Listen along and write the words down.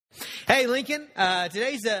Hey, Lincoln,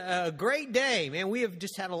 today's a great day, man. We have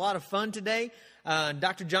just had a lot of fun today.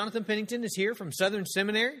 Dr. Jonathan Pennington is here from Southern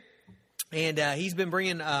Seminary, and he's been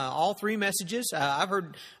bringing all three messages. I've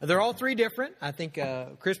heard they're all three different. I think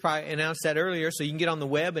Chris probably announced that earlier, so you can get on the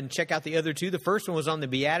web and check out the other two. The first one was on the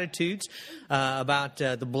Beatitudes, about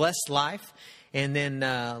the blessed life, and then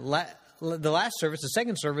the last service, the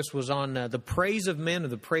second service, was on the praise of men or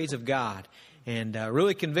the praise of God. And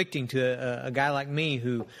really convicting to a guy like me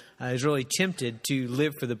who is really tempted to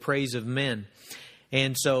live for the praise of men.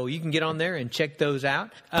 And so you can get on there and check those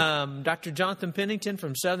out. Dr. Jonathan Pennington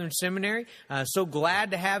from Southern Seminary, so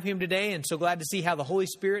glad to have him today and so glad to see how the Holy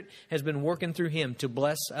Spirit has been working through him to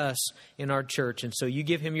bless us in our church. And so you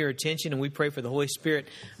give him your attention and we pray for the Holy Spirit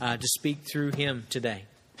to speak through him today.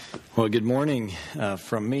 Well, good morning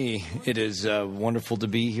from me. It is wonderful to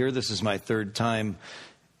be here. This is my third time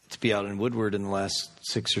to be out in Woodward in the last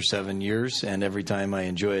 6 or 7 years, and every time I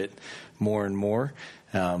enjoy it more and more.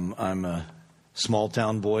 I'm a small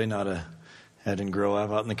town boy, I didn't grow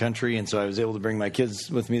up out in the country, and so I was able to bring my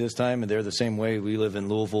kids with me this time, and they're the same way. We live in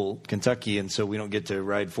Louisville, Kentucky, and so we don't get to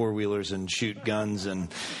ride four-wheelers and shoot guns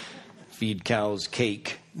and feed cows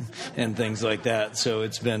cake and things like that. So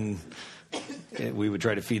we would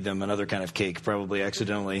try to feed them another kind of cake, probably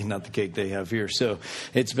accidentally, not the cake they have here. So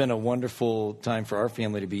it's been a wonderful time for our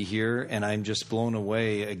family to be here, and I'm just blown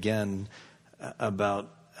away again about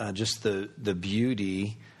just the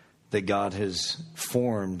beauty that God has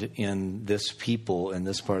formed in this people in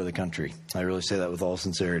this part of the country. I really say that with all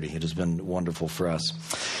sincerity. It has been wonderful for us.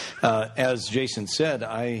 As Jason said,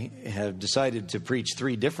 I have decided to preach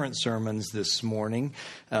 3 different sermons this morning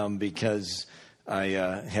because I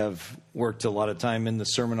have worked a lot of time in the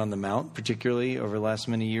Sermon on the Mount, particularly over the last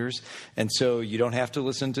many years. And so you don't have to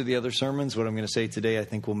listen to the other sermons. What I'm going to say today, I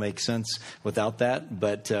think, will make sense without that.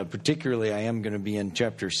 But particularly, I am going to be in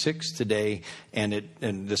chapter 6 today and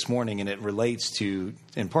this morning, and it relates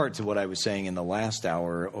in part to what I was saying in the last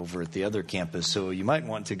hour over at the other campus. So you might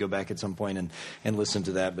want to go back at some point and listen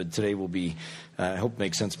to that. But today will be, I hope,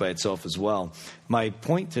 make sense by itself as well. My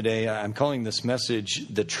point today, I'm calling this message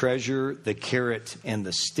 "The Treasure, the Carrot, and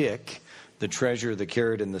the Stick." The treasure, the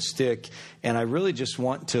carrot, and the stick. And I really just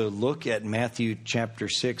want to look at Matthew chapter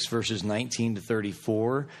 6, verses 19 to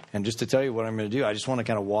 34. And just to tell you what I'm going to do, I just want to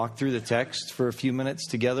kind of walk through the text for a few minutes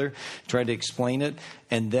together, try to explain it,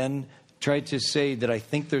 and then try to say that I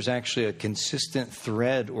think there's actually a consistent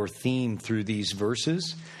thread or theme through these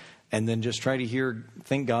verses. And then just try to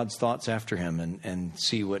think God's thoughts after him and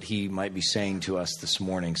see what he might be saying to us this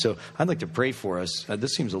morning. So I'd like to pray for us.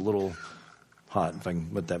 This seems a little hot, if I can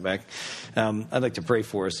put that back. I'd like to pray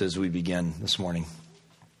for us as we begin this morning.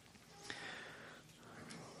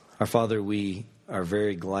 Our Father, we are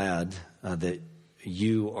very glad that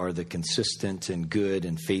you are the consistent and good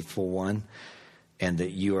and faithful one, and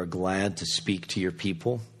that you are glad to speak to your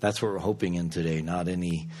people. That's what we're hoping in today, not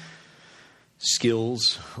any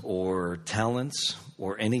skills or talents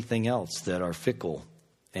or anything else that are fickle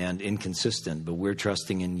and inconsistent, but we're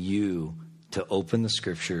trusting in you to open the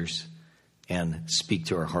scriptures and speak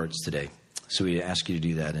to our hearts today. So we ask you to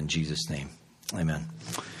do that in Jesus' name. Amen.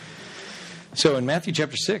 So in Matthew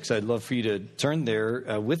chapter 6, I'd love for you to turn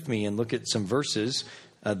there with me and look at some verses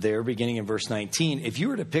there, beginning in verse 19. If you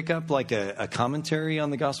were to pick up like a commentary on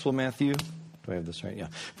the Gospel of Matthew, do I have this right? Yeah.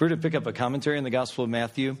 If we were to pick up a commentary on the Gospel of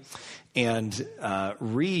Matthew and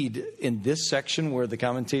read in this section where the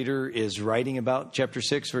commentator is writing about chapter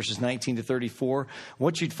 6, verses 19 to 34,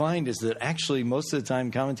 what you'd find is that actually most of the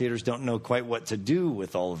time commentators don't know quite what to do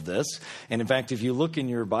with all of this. And in fact, if you look in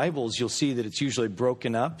your Bibles, you'll see that it's usually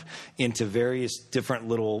broken up into various different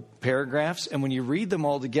little paragraphs. And when you read them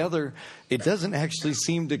all together, it doesn't actually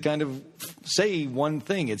seem to kind of say one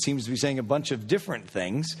thing. It seems to be saying a bunch of different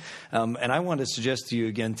things. And I want to suggest to you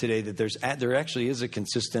again today that there actually is a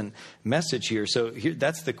consistent message here. So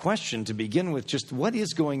that's the question to begin with. Just what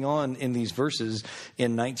is going on in these verses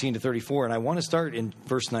in 19 to 34? And I want to start in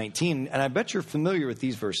verse 19. And I bet you're familiar with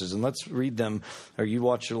these verses. And let's read them, or you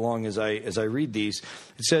watch along as I read these.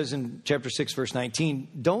 It says in chapter 6, verse 19,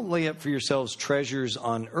 "Don't lay up for yourselves treasures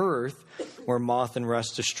on earth where moth and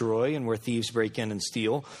rust destroy and where thieves break in and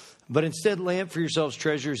steal. But instead lay up for yourselves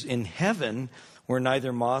treasures in heaven where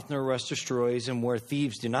neither moth nor rust destroys and where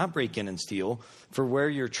thieves do not break in and steal. For where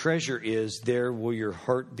your treasure is, there will your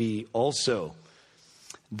heart be also."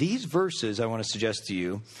 These verses, I want to suggest to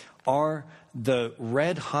you, are the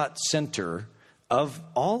red-hot center of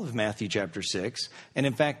all of Matthew chapter 6. And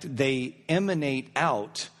in fact, they emanate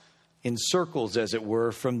out in circles, as it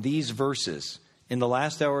were, from these verses. In the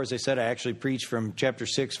last hour, as I said, I actually preached from chapter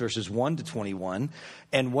 6, verses 1 to 21.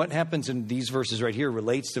 And what happens in these verses right here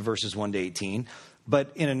relates to verses 1 to 18.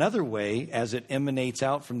 But in another way, as it emanates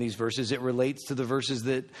out from these verses, it relates to the verses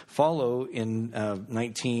that follow in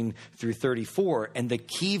 19 through 34. And the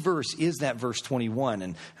key verse is that verse 21.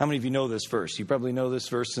 And how many of you know this verse? You probably know this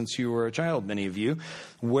verse since you were a child, many of you.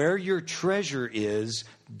 Where your treasure is,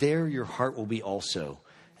 there your heart will be also.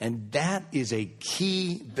 And that is a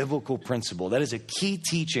key biblical principle. That is a key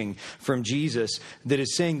teaching from Jesus that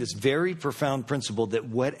is saying this very profound principle that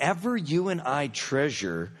whatever you and I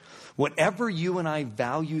treasure, whatever you and I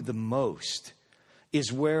value the most,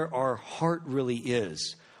 is where our heart really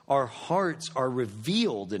is. Our hearts are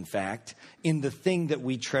revealed, in fact, in the thing that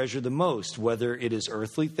we treasure the most, whether it is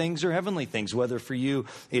earthly things or heavenly things, whether for you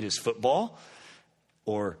it is football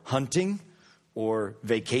or hunting or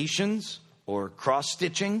vacations or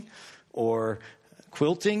cross-stitching or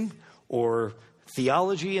quilting or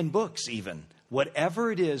theology and books even.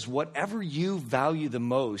 Whatever it is, whatever you value the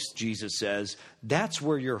most, Jesus says, that's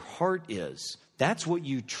where your heart is. That's what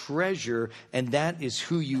you treasure, and that is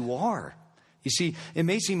who you are. You see, it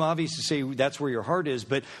may seem obvious to say that's where your heart is,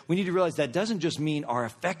 but we need to realize that doesn't just mean our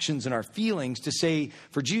affections and our feelings. To say,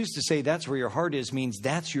 for Jews to say that's where your heart is means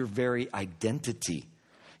that's your very identity.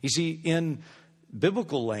 You see, in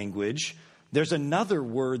biblical language, there's another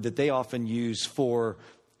word that they often use for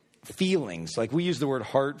feelings. Like we use the word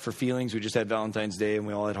heart for feelings. We just had Valentine's Day and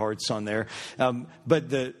we all had hearts on there.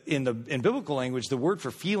 But in biblical language, the word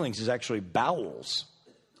for feelings is actually bowels,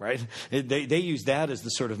 right? They use that as the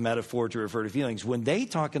sort of metaphor to refer to feelings. When they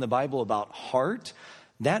talk in the Bible about heart,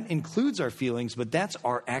 that includes our feelings, but that's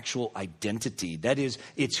our actual identity. That is,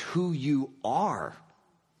 it's who you are.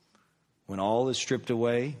 When all is stripped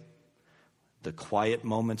away, the quiet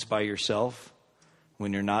moments by yourself,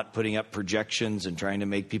 when you're not putting up projections and trying to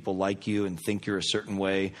make people like you and think you're a certain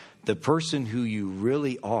way, the person who you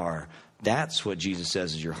really are, that's what Jesus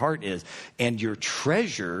says is your heart is. And your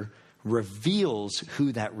treasure reveals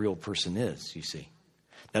who that real person is, you see.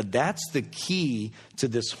 Now that's the key to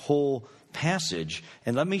this whole passage.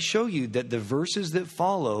 And let me show you that the verses that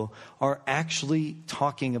follow are actually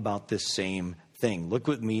talking about this same thing. Look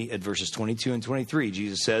with me at verses 22 and 23.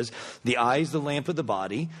 Jesus says, the eye is the lamp of the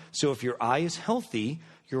body. So if your eye is healthy,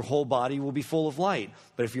 your whole body will be full of light.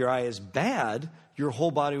 But if your eye is bad, your whole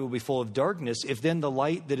body will be full of darkness. If then the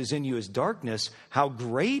light that is in you is darkness, how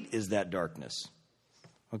great is that darkness?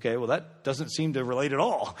 Okay, well, that doesn't seem to relate at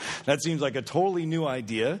all. That seems like a totally new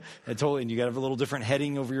idea. And you got to have a little different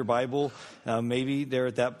heading over your Bible, maybe there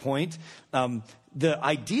at that point. The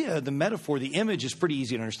idea, the metaphor, the image is pretty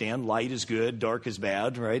easy to understand. Light is good, dark is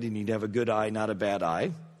bad, right? And you need to have a good eye, not a bad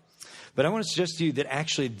eye. But I want to suggest to you that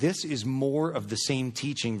actually this is more of the same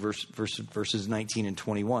teaching verses 19 and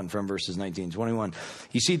 21, from verses 19 and 21.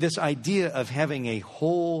 You see, this idea of having a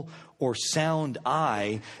whole or sound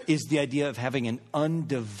eye is the idea of having an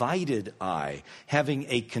undivided eye, having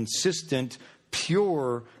a consistent,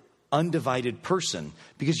 pure, undivided person.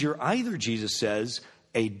 Because you're either, Jesus says,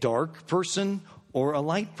 a dark person or a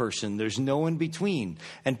light person. There's no in between.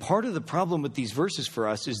 And part of the problem with these verses for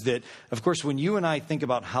us is that, of course, when you and I think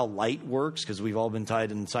about how light works, because we've all been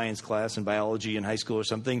taught in science class and biology in high school or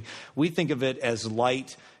something, we think of it as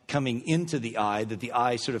light coming into the eye, that the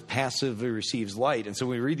eye sort of passively receives light. And so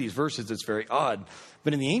when we read these verses, it's very odd.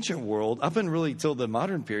 But in the ancient world, up and really till the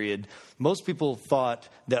modern period, most people thought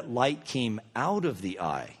that light came out of the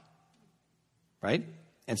eye, right?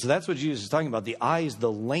 And so that's what Jesus is talking about. The eye is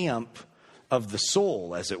the lamp of the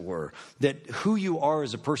soul, as it were, that who you are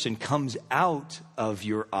as a person comes out of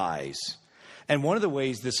your eyes. And one of the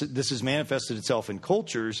ways this has manifested itself in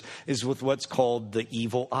cultures is with what's called the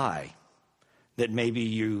evil eye, that maybe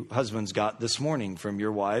you husbands got this morning from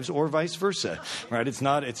your wives, or vice versa, right? It's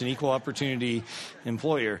an equal opportunity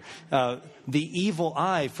employer. The evil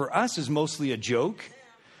eye for us is mostly a joke.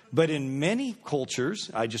 But in many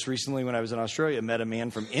cultures, I just recently, when I was in Australia, met a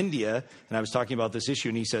man from India, and I was talking about this issue,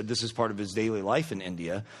 and he said this is part of his daily life in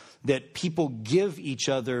India, that people give each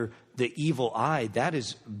other the evil eye. That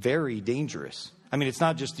is very dangerous. I mean, it's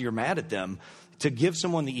not just you're mad at them. To give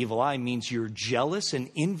someone the evil eye means you're jealous and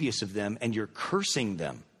envious of them, and you're cursing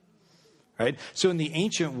them, right? So in the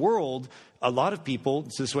ancient world, a lot of people,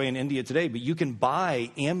 it's this way in India today, but you can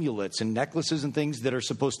buy amulets and necklaces and things that are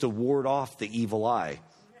supposed to ward off the evil eye.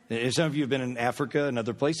 If some of you have been in Africa and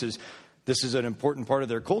other places, this is an important part of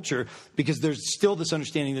their culture because there's still this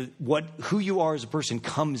understanding that who you are as a person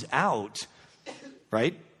comes out,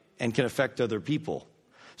 right, and can affect other people.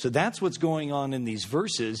 So that's what's going on in these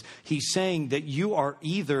verses. He's saying that you are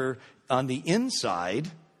either on the inside,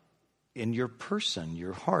 in your person,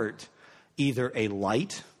 your heart, either a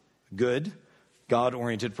light, good,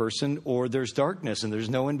 God-oriented person, or there's darkness and there's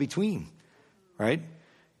no in between, right?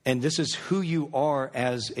 And this is who you are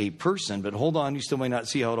as a person. But hold on, you still may not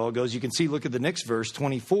see how it all goes. You can see, look at the next verse,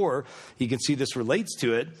 24. You can see this relates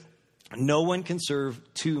to it. No one can serve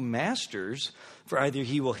two masters, for either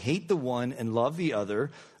he will hate the one and love the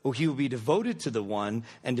other, or he will be devoted to the one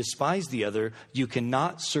and despise the other. You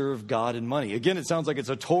cannot serve God and money. Again, it sounds like it's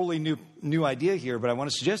a totally new idea here, but I want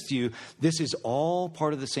to suggest to you, this is all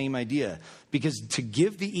part of the same idea. Because to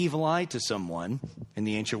give the evil eye to someone in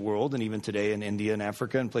the ancient world, and even today in India and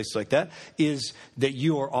Africa and places like that, is that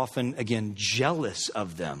you are often, again, jealous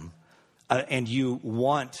of them. And you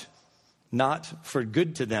want not for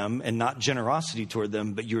good to them and not generosity toward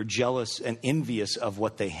them, but you're jealous and envious of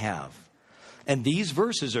what they have. And these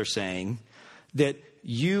verses are saying that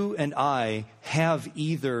you and I have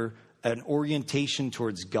either an orientation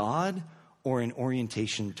towards God or an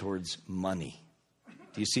orientation towards money.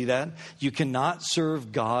 Do you see that? You cannot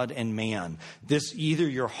serve God and man. This, either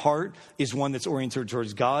your heart is one that's oriented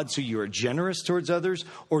towards God, so you are generous towards others,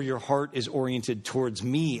 or your heart is oriented towards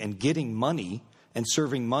me and getting money and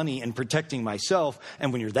serving money and protecting myself.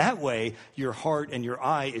 And when you're that way, your heart and your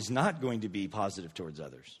eye is not going to be positive towards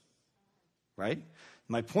others. Right?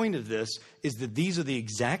 My point of this is that these are the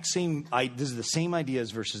exact same, this is the same idea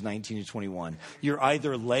as verses 19 to 21. You're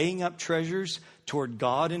either laying up treasures toward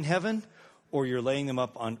God in heaven, or you're laying them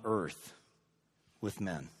up on earth with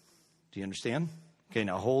men. Do you understand? Okay,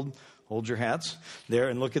 now hold your hats there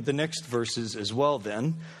and look at the next verses as well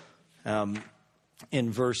then.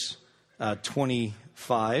 In verse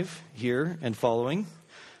 25 here and following,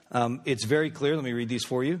 it's very clear. Let me read these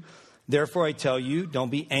for you. Therefore, I tell you, don't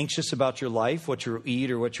be anxious about your life, what you will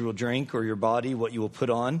eat or what you will drink, or your body, what you will put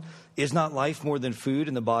on. Is not life more than food,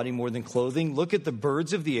 and the body more than clothing? Look at the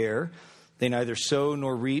birds of the air. They neither sow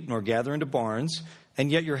nor reap nor gather into barns,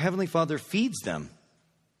 and yet your heavenly Father feeds them.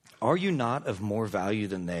 Are you not of more value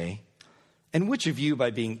than they? And which of you, by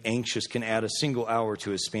being anxious, can add a single hour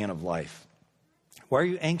to his span of life? Why are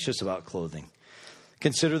you anxious about clothing?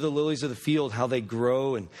 Consider the lilies of the field, how they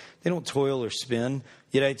grow, and they don't toil or spin.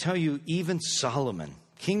 Yet I tell you, even Solomon,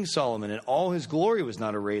 King Solomon, in all his glory was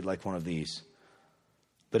not arrayed like one of these.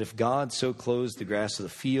 But if God so clothes the grass of the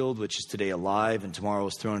field, which is today alive and tomorrow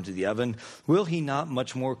is thrown into the oven, will he not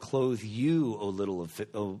much more clothe you,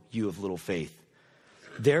 O you of little faith?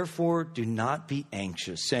 Therefore, do not be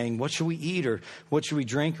anxious, saying, what shall we eat, or what shall we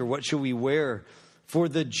drink, or what shall we wear? For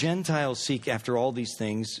the Gentiles seek after all these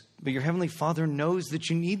things, but your heavenly Father knows that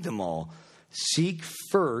you need them all. Seek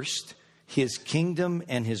first his kingdom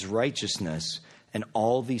and his righteousness, and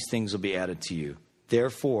all these things will be added to you.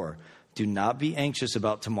 Therefore, do not be anxious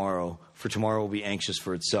about tomorrow, for tomorrow will be anxious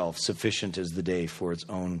for itself. Sufficient is the day for its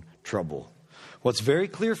own trouble. What's very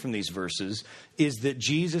clear from these verses is that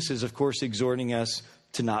Jesus is, of course, exhorting us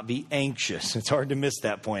to not be anxious. It's hard to miss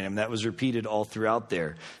that point. I mean, that was repeated all throughout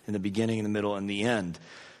there, in the beginning, in the middle, and the end.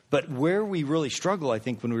 But where we really struggle, I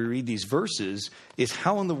think, when we read these verses is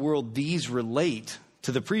how in the world these relate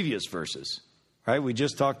to the previous verses. Right? We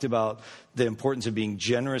just talked about the importance of being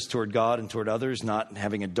generous toward God and toward others, not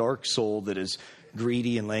having a dark soul that is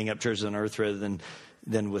greedy and laying up treasures on earth rather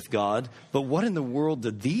than with God. But what in the world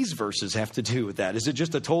do these verses have to do with that? Is it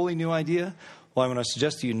just a totally new idea? Well, I want to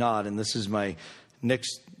suggest to you not, and this is my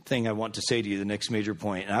next thing I want to say to you, the next major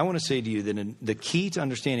point. And I want to say to you that the key to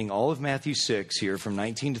understanding all of Matthew 6 here from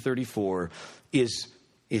 19 to 34 is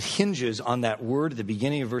it hinges on that word at the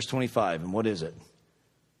beginning of verse 25. And what is it?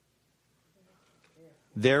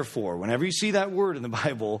 Therefore, whenever you see that word in the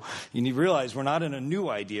Bible, you need to realize we're not in a new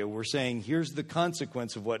idea. We're saying here's the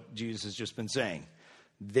consequence of what Jesus has just been saying.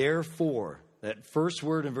 Therefore, that first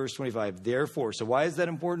word in verse 25, therefore. So why is that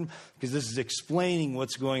important? Because this is explaining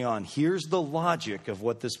what's going on. Here's the logic of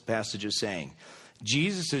what this passage is saying.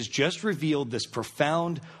 Jesus has just revealed this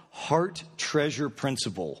profound heart treasure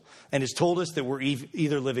principle and has told us that we're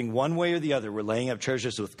either living one way or the other. We're laying up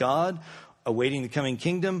treasures with God, awaiting the coming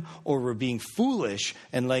kingdom, or we're being foolish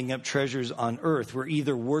and laying up treasures on earth. We're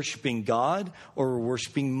either worshiping God or we're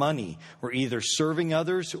worshiping money. We're either serving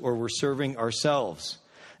others or we're serving ourselves.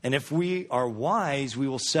 And if we are wise, we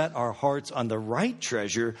will set our hearts on the right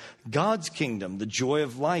treasure, God's kingdom, the joy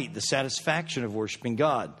of light, the satisfaction of worshiping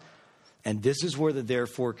God. And this is where the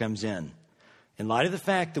therefore comes in. In light of the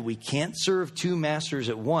fact that we can't serve two masters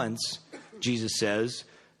at once, Jesus says,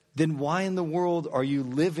 then why in the world are you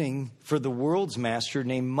living for the world's master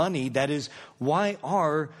named money? That is, why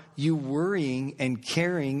are you worrying and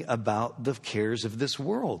caring about the cares of this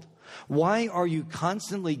world? Why are you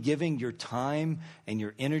constantly giving your time and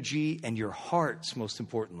your energy and your hearts, most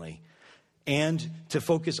importantly, and to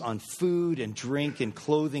focus on food and drink and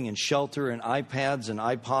clothing and shelter and iPads and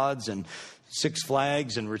iPods and Six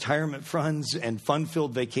Flags and retirement funds and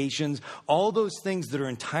fun-filled vacations, all those things that are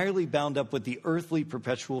entirely bound up with the earthly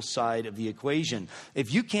perpetual side of the equation.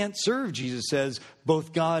 If you can't serve, Jesus says,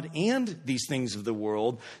 both God and these things of the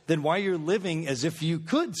world, then why you're living as if you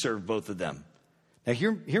could serve both of them? Now,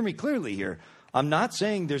 hear me clearly here. I'm not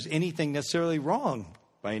saying there's anything necessarily wrong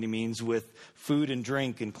by any means with food and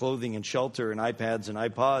drink and clothing and shelter and iPads and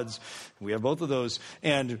iPods. We have both of those.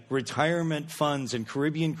 And retirement funds and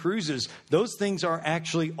Caribbean cruises. Those things are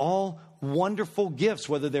actually all wonderful gifts,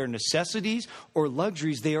 whether they're necessities or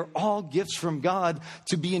luxuries. They are all gifts from God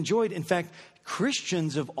to be enjoyed. In fact,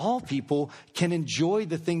 Christians of all people can enjoy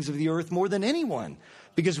the things of the earth more than anyone,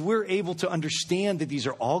 because we're able to understand that these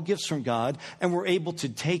are all gifts from God, and we're able to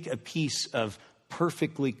take a piece of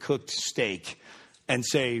perfectly cooked steak and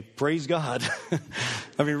say, praise God.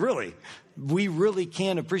 I mean, really, we really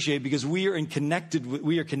can appreciate, because we are connected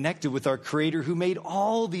with our Creator, who made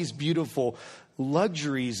all these beautiful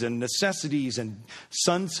luxuries and necessities and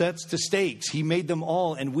sunsets to steaks. He made them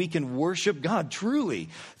all, and we can worship God truly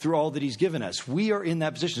through all that He's given us. We are in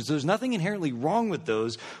that position. So there's nothing inherently wrong with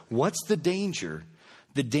those. What's the danger?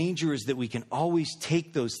 The danger is that we can always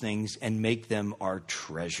take those things and make them our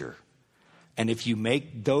treasure. And if you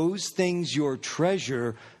make those things your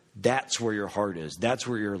treasure, that's where your heart is. That's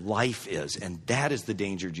where your life is. And that is the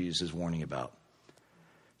danger Jesus is warning about.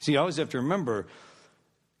 See, you always have to remember,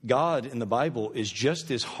 God in the Bible is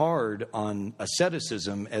just as hard on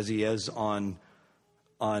asceticism as He is on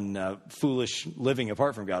foolish living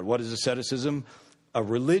apart from God. What is asceticism? A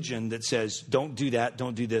religion that says, don't do that,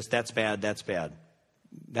 don't do this, that's bad, that's bad.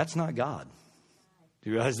 That's not God. Do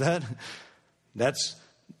you realize that?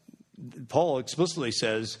 Paul explicitly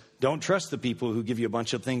says, don't trust the people who give you a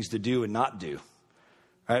bunch of things to do and not do.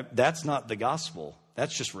 Right? That's not the gospel.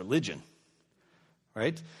 That's just religion.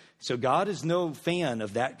 Right? So God is no fan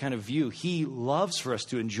of that kind of view. He loves for us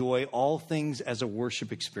to enjoy all things as a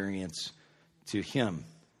worship experience to Him.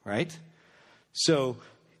 Right? So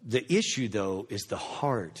the issue, though, is the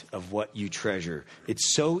heart of what you treasure.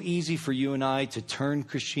 It's so easy for you and I to turn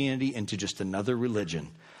Christianity into just another religion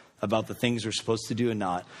about the things we're supposed to do and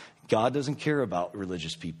not. God doesn't care about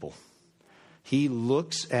religious people. He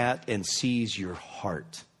looks at and sees your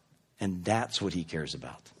heart, and that's what He cares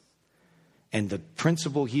about. And the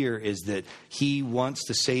principle here is that He wants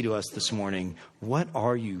to say to us this morning, what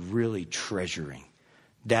are you really treasuring?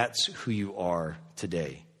 That's who you are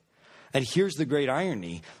today. And here's the great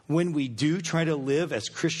irony. When we do try to live as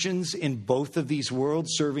Christians in both of these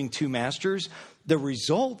worlds, serving two masters, the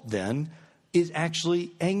result then is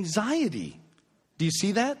actually anxiety. Do you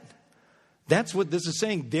see that? That's what this is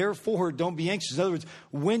saying. Therefore, don't be anxious. In other words,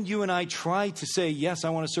 when you and I try to say, yes, I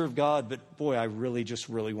want to serve God, but boy, I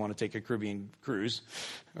really want to take a Caribbean cruise,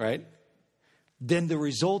 right? Then the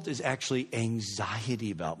result is actually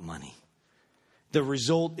anxiety about money. The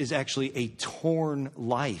result is actually a torn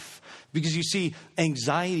life. Because you see,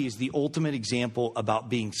 anxiety is the ultimate example about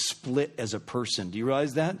being split as a person. Do you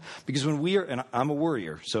realize that? Because when we are, and I'm a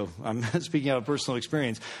worrier, so I'm speaking out of personal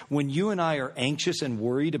experience. When you and I are anxious and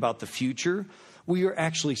worried about the future, we are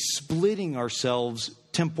actually splitting ourselves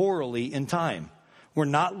temporally in time. We're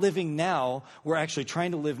not living now. We're actually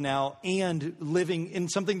trying to live now and living in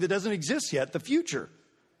something that doesn't exist yet, the future.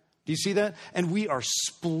 Do you see that? And we are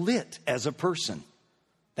split as a person.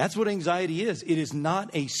 That's what anxiety is. It is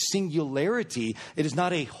not a singularity. It is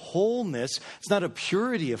not a wholeness. It's not a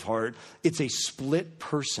purity of heart. It's a split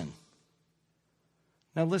person.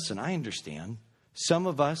 Now listen, I understand. Some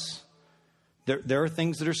of us, there are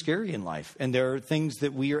things that are scary in life, and there are things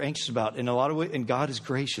that we are anxious about in a lot of ways, and God is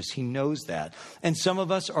gracious. He knows that. And some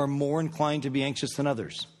of us are more inclined to be anxious than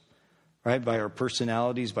others, right? By our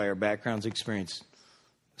personalities, by our backgrounds, experience.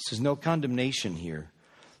 This is no condemnation here.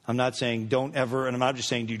 I'm not saying don't ever, and I'm not just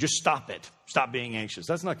saying, do you just stop it. Stop being anxious.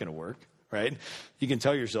 That's not going to work, right? You can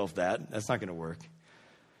tell yourself that. That's not going to work.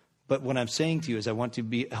 But what I'm saying to you is I want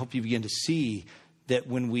to help you begin to see that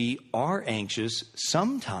when we are anxious,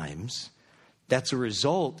 sometimes that's a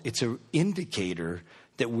result. It's an indicator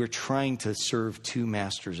that we're trying to serve two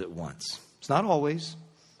masters at once. It's not always.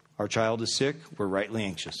 Our child is sick. We're rightly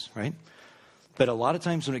anxious, right? But a lot of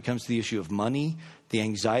times when it comes to the issue of money, the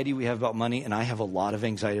anxiety we have about money, and I have a lot of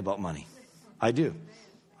anxiety about money. I do.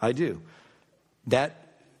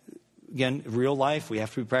 That, again, real life, we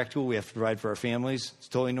have to be practical. We have to provide for our families. It's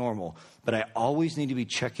totally normal. But I always need to be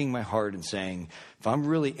checking my heart and saying, if I'm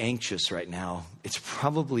really anxious right now, it's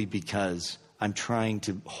probably because I'm trying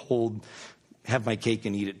to hold have my cake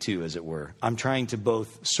and eat it too, as it were. I'm trying to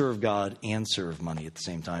both serve God and serve money at the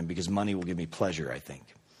same time because money will give me pleasure, I think.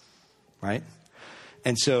 Right?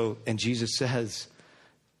 And Jesus says,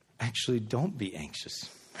 actually, don't be anxious.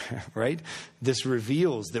 Right? This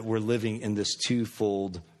reveals that we're living in this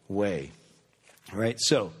twofold way. Right?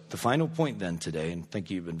 So the final point then today, and thank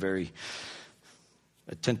you, you've been very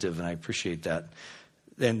attentive, and I appreciate that.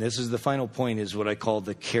 And this is the final point, is what I call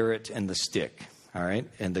the carrot and the stick. All right?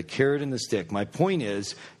 And the carrot and the stick. My point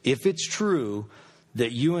is, if it's true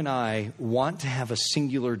that you and I want to have a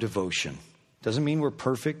singular devotion, doesn't mean we're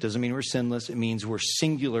perfect, doesn't mean we're sinless, it means we're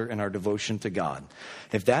singular in our devotion to God.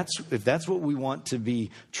 If that's what we want to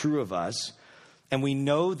be true of us, and we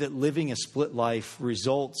know that living a split life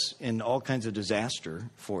results in all kinds of disaster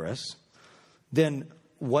for us, then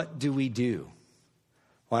what do we do?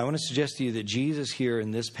 Well, I want to suggest to you that Jesus here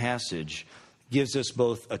in this passage gives us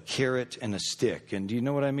both a carrot and a stick. And do you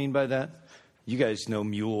know what I mean by that? You guys know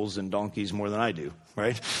mules and donkeys more than I do,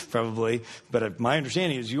 right? Probably. But my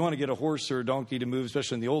understanding is you want to get a horse or a donkey to move,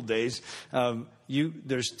 especially in the old days,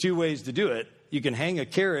 there's two ways to do it. You can hang a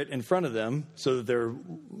carrot in front of them so that they're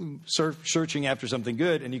searching after something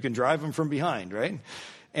good, and you can drive them from behind, right?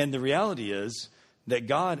 And the reality is that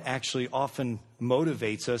God actually often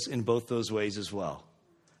motivates us in both those ways as well,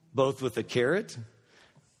 both with a carrot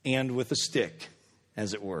and with a stick,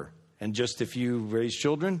 as it were. And just if you raise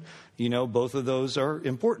children, you know both of those are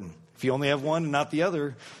important. If you only have one and not the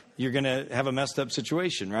other, you're going to have a messed up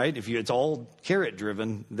situation, right? If it's all carrot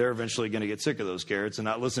driven, they're eventually going to get sick of those carrots and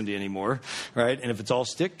not listen to you anymore, right? And if it's all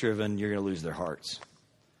stick driven, you're going to lose their hearts,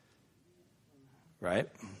 right?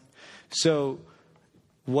 So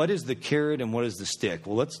what is the carrot and what is the stick?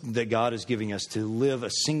 Well, that God is giving us to live a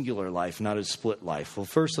singular life, not a split life. Well,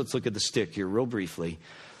 first let's look at the stick here real briefly.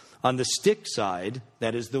 On the stick side,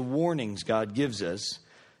 that is the warnings God gives us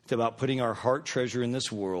about putting our heart treasure in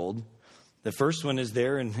this world. The first one is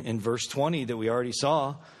there in verse 20 that we already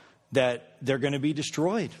saw, that they're going to be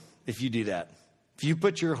destroyed if you do that. If you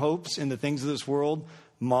put your hopes in the things of this world,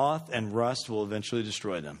 moth and rust will eventually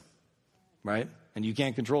destroy them, right? And you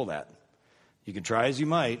can't control that. You can try as you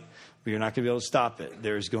might, but you're not going to be able to stop it.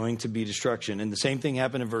 There's going to be destruction. And the same thing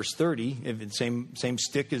happened in verse 30. If the same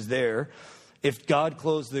stick is there. If God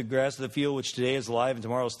clothes the grass of the field, which today is alive and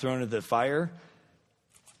tomorrow is thrown into the fire,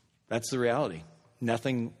 that's the reality.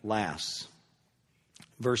 Nothing lasts.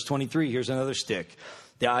 Verse 23, here's another stick.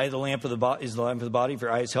 The eye of the lamp of the body is the lamp of the body. If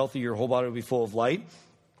your eye is healthy, your whole body will be full of light.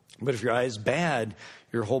 But if your eye is bad,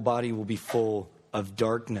 your whole body will be full of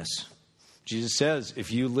darkness. Jesus says,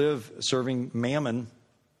 if you live serving mammon,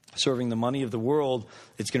 serving the money of the world,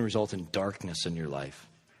 it's going to result in darkness in your life.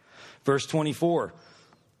 Verse 24,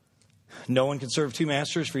 no one can serve two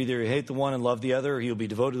masters, for either you hate the one and love the other, or you'll be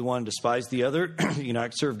devoted to the one and despise the other. You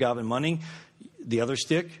cannot serve God and money. The other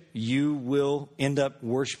stick, you will end up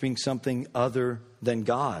worshiping something other than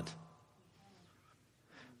God.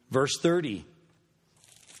 Verse 30,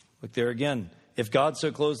 look there again. If God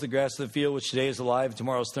so clothes the grass of the field, which today is alive and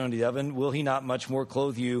tomorrow is thrown into the oven, will he not much more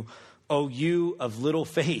clothe you, O you of little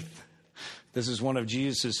faith? This is one of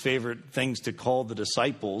Jesus' favorite things to call the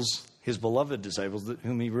disciples, his beloved disciples,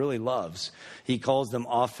 whom he really loves. He calls them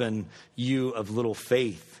often you of little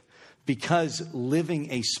faith, because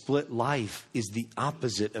living a split life is the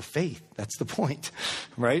opposite of faith. That's the point,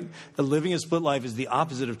 right? Living a split life is the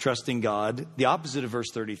opposite of trusting God, the opposite of verse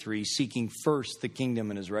 33, seeking first the kingdom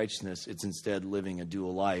and his righteousness. It's instead living a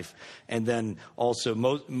dual life. And then also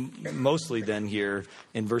mostly then here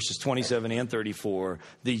in verses 27 and 34,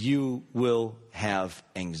 that you will have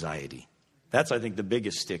anxiety. That's, I think, the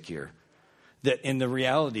biggest stick here. That in the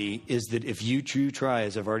reality is that if you try,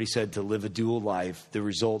 as I've already said, to live a dual life, the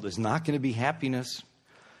result is not going to be happiness.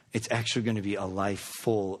 It's actually going to be a life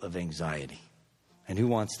full of anxiety. And who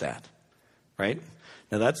wants that? Right?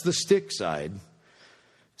 Now that's the stick side.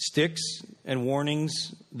 Sticks and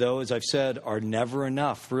warnings, though, as I've said, are never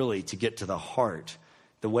enough really to get to the heart.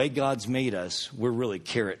 The way God's made us, we're really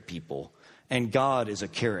carrot people. And God is a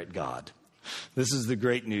carrot God. This is the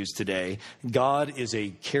great news today. God is a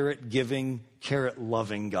carrot-giving,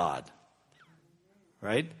 carrot-loving God.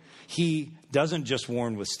 Right? He doesn't just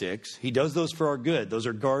warn with sticks. He does those for our good. Those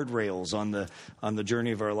are guardrails on the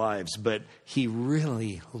journey of our lives. But he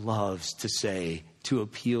really loves to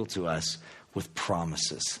appeal to us with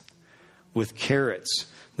promises, with carrots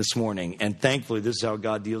this morning. And thankfully, this is how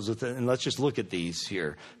God deals with it. And let's just look at these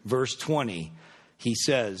here. Verse 20, he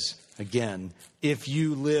says, again, if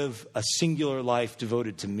you live a singular life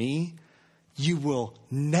devoted to me, you will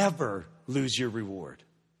never lose your reward.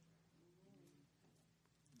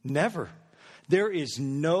 Never. There is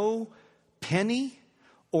no penny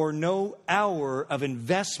or no hour of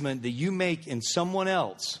investment that you make in someone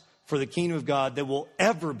else for the kingdom of God that will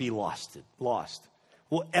ever be lost,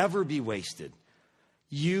 will ever be wasted.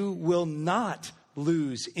 You will not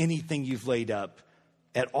lose anything you've laid up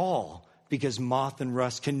at all, because moth and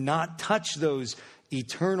rust cannot touch those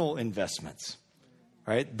eternal investments.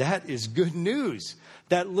 Right? That is good news.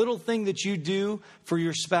 That little thing that you do for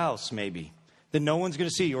your spouse, maybe, that no one's going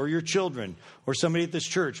to see, or your children, or somebody at this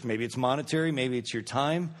church. Maybe it's monetary, maybe it's your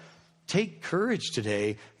time. Take courage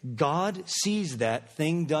today. God sees that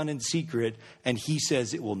thing done in secret, and he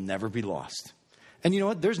says it will never be lost. And you know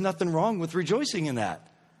what? There's nothing wrong with rejoicing in that.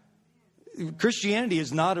 Christianity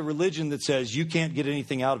is not a religion that says you can't get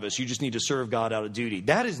anything out of us. You just need to serve God out of duty.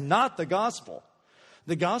 That is not the gospel.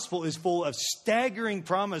 The gospel is full of staggering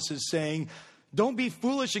promises saying, don't be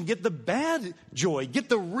foolish and get the bad joy. Get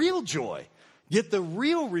the real joy. Get the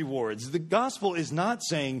real rewards. The gospel is not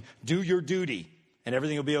saying, do your duty and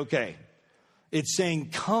everything will be okay. It's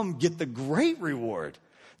saying, come get the great reward.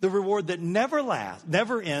 The reward that never lasts,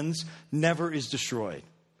 never ends, never is destroyed.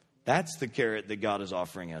 That's the carrot that God is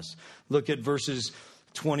offering us. Look at verses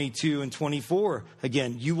 22 and 24.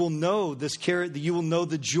 Again, you will know this carrot, that you will know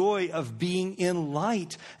the joy of being in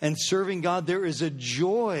light and serving God. There is a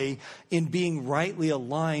joy in being rightly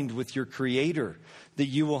aligned with your Creator, that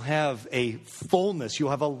you will have a fullness,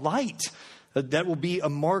 you'll have a light that will be a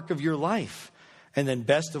mark of your life. And then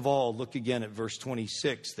best of all, look again at verse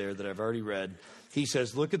 26 there that I've already read. He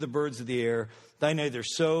says, look at the birds of the air. They neither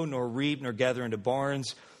sow nor reap nor gather into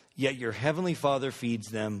barns, yet your heavenly Father feeds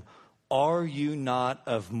them. Are you not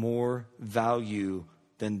of more value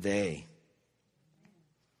than they?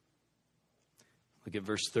 Look at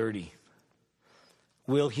verse 30.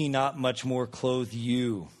 Will he not much more clothe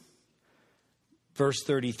you? Verse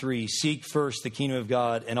 33, seek first the kingdom of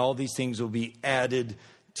God, and all these things will be added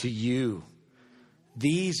to you.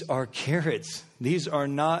 These are carrots. These are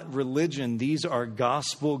not religion. These are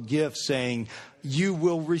gospel gifts saying you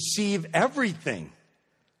will receive everything.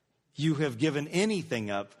 You have given anything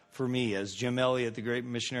up for me. As Jim Elliot, the great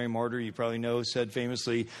missionary martyr you probably know, said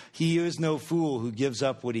famously, he is no fool who gives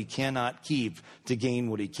up what he cannot keep to gain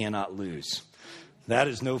what he cannot lose. That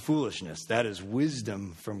is no foolishness. That is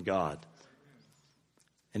wisdom from God.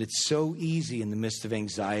 And it's so easy in the midst of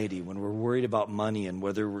anxiety when we're worried about money and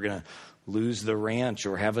whether we're going to lose the ranch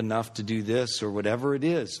or have enough to do this or whatever it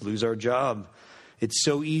is, lose our job. It's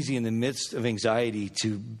so easy in the midst of anxiety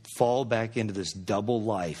to fall back into this double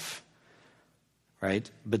life, right?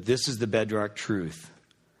 But this is the bedrock truth.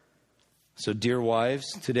 So, dear wives,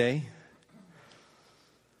 today,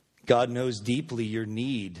 God knows deeply your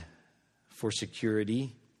need for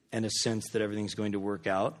security and a sense that everything's going to work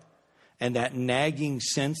out. And that nagging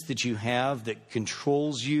sense that you have that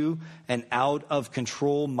controls you and out of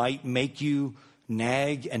control might make you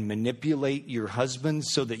nag and manipulate your husband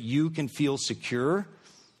so that you can feel secure.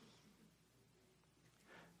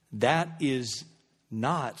 That is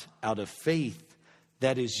not out of faith.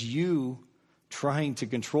 That is you trying to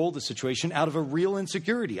control the situation out of a real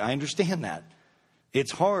insecurity. I understand that.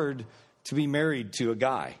 It's hard to be married to a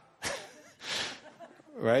guy,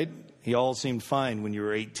 right? He all seemed fine when you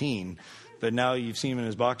were 18, but now you've seen him in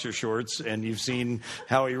his boxer shorts and you've seen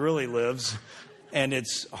how he really lives. And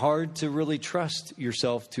it's hard to really trust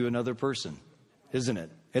yourself to another person, isn't it?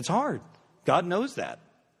 It's hard. God knows that.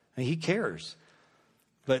 And he cares.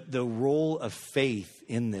 But the role of faith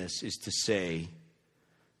in this is to say,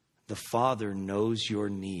 the Father knows your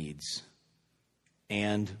needs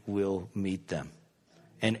and will meet them.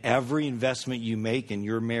 And every investment you make in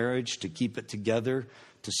your marriage to keep it together,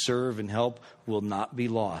 to serve and help, will not be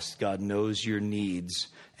lost. God knows your needs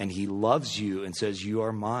and he loves you and says, you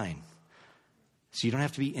are mine. So you don't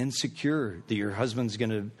have to be insecure that your husband's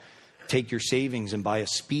going to take your savings and buy a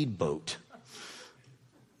speedboat.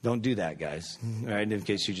 Don't do that, guys. All right, in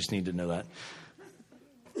case you just need to know that.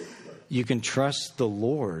 You can trust the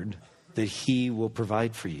Lord that he will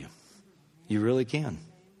provide for you. You really can.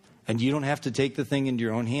 And you don't have to take the thing into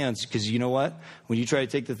your own hands, because you know what? When you try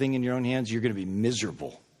to take the thing in your own hands, you're going to be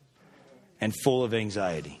miserable and full of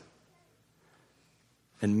anxiety.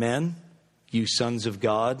 And men, you sons of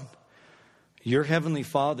God, your heavenly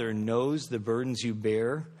Father knows the burdens you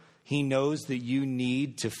bear. He knows that you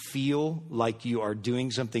need to feel like you are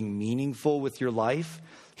doing something meaningful with your life.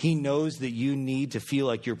 He knows that you need to feel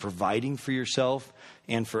like you're providing for yourself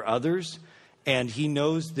and for others. And he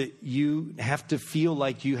knows that you have to feel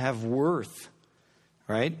like you have worth,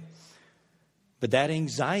 right? But that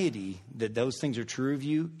anxiety, that those things are true of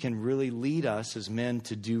you, can really lead us as men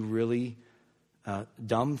to do really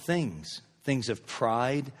dumb things. Things of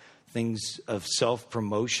pride, things of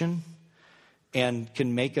self-promotion. and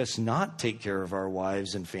can make us not take care of our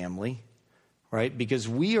wives and family, right? Because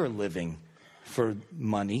we are living for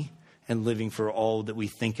money and living for all that we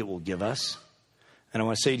think it will give us. And I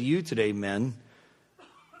want to say to you today, men,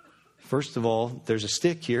 first of all, there's a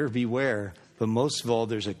stick here, beware. But most of all,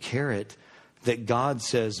 there's a carrot that God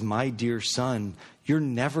says, my dear son, you're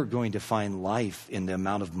never going to find life in the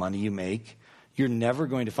amount of money you make. You're never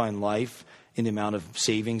going to find life in the amount of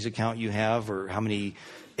savings account you have or how many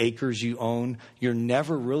acres you own. You're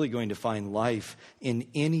never really going to find life in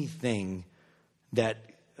anything that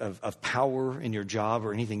of power in your job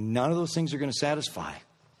or anything. None of those things are going to satisfy.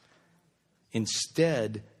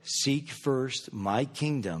 Instead, seek first my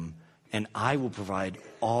kingdom, and I will provide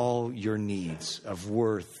all your needs of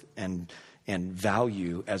worth and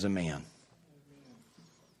value as a man.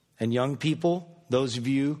 And young people, those of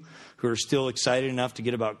you who are still excited enough to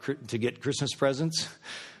get Christmas presents,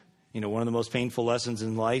 you know, one of the most painful lessons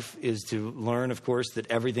in life is to learn, of course, that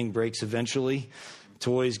everything breaks eventually.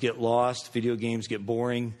 Toys get lost, video games get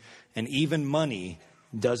boring, and even money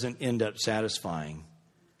doesn't end up satisfying.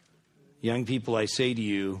 Young people, I say to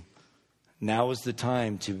you, now is the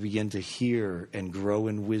time to begin to hear and grow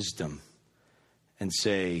in wisdom and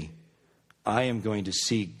say, I am going to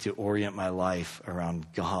seek to orient my life around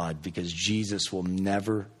God because Jesus will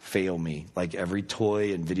never fail me. Like every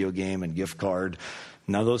toy and video game and gift card,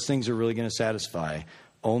 none of those things are really going to satisfy.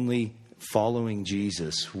 Only following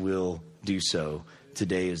Jesus will do so.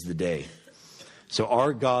 Today is the day. So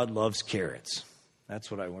our God loves carrots. That's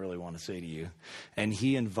what I really want to say to you. And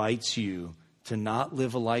he invites you to not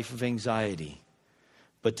live a life of anxiety,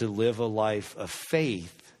 but to live a life of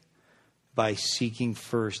faith by seeking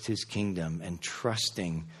first his kingdom and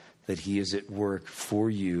trusting that he is at work for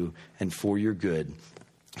you and for your good.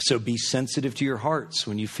 So be sensitive to your hearts.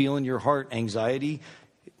 When you feel in your heart anxiety,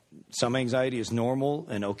 some anxiety is normal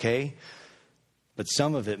and okay, but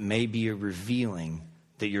some of it may be a revealing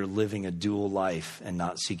that you're living a dual life and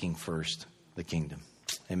not seeking first the kingdom.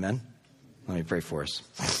 Amen? Let me pray for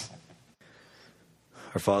us.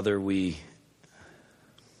 Our Father, we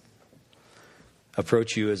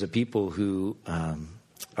approach you as a people who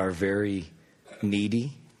are very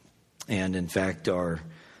needy and, in fact, are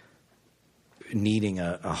needing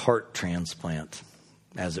a heart transplant,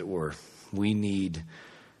 as it were. We need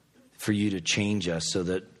for you to change us so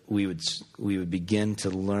that we would begin to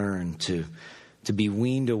learn to be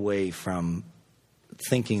weaned away from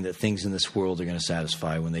thinking that things in this world are going to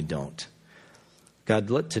satisfy when they don't. God,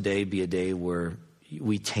 let today be a day where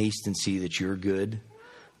we taste and see that you're good,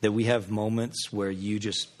 that we have moments where you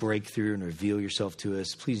just break through and reveal yourself to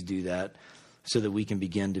us. Please do that so that we can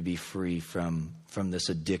begin to be free from this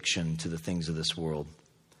addiction to the things of this world.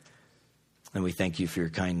 And we thank you for your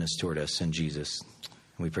kindness toward us in Jesus.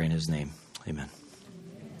 And we pray in his name. Amen.